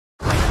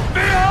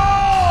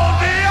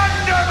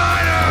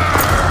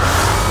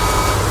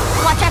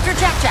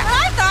flapjack.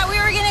 I thought we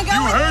were gonna go.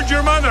 You heard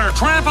your mother.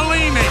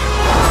 Trampoline me.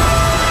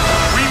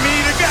 We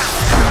meet again.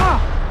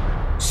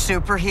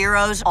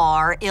 Superheroes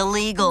are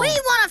illegal. We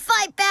want to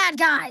fight bad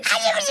guys.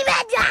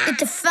 It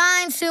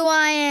defines who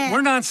I am.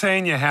 We're not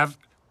saying you have...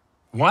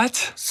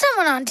 What?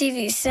 Someone on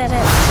TV said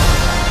it.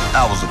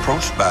 I was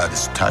approached by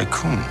this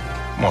tycoon.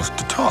 Wants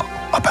to talk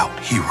about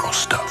hero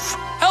stuff.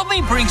 Help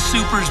me bring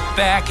supers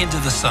back into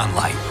the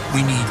sunlight.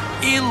 We need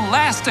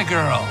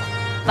Elastigirl.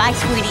 Bye,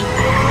 sweetie.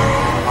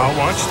 I'll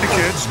watch the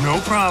kids, no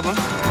problem.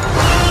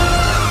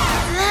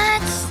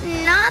 That's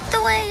not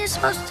the way you're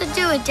supposed to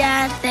do it,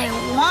 Dad. They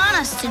want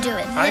us to do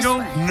it this I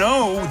don't way.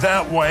 know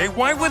that way.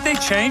 Why would they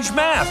change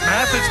math?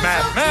 Math is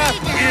math. Math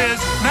is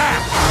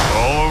math.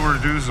 All over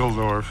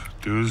Dusseldorf.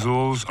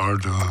 Doozles are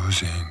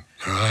dozing.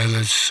 Their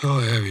eyelids so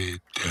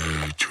heavy,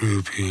 they're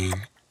drooping.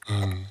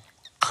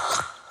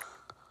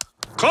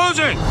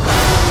 Closing!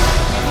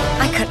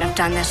 I couldn't have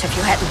done this if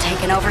you hadn't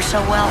taken over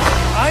so well.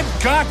 I've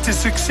got to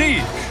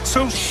succeed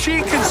so she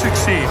can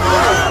succeed.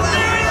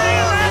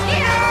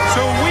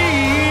 So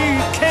we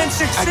can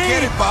succeed. I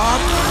get it,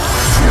 Bob.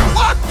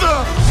 What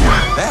the?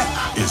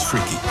 That is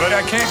freaky. But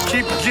I can't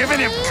keep giving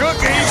him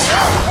cookies.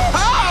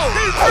 How?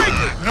 He's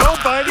freaky. No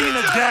biting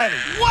a daddy.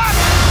 What?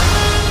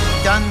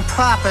 Done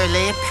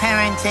properly,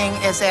 parenting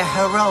is a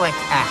heroic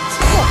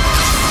act.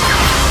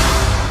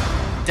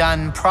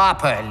 Done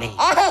properly.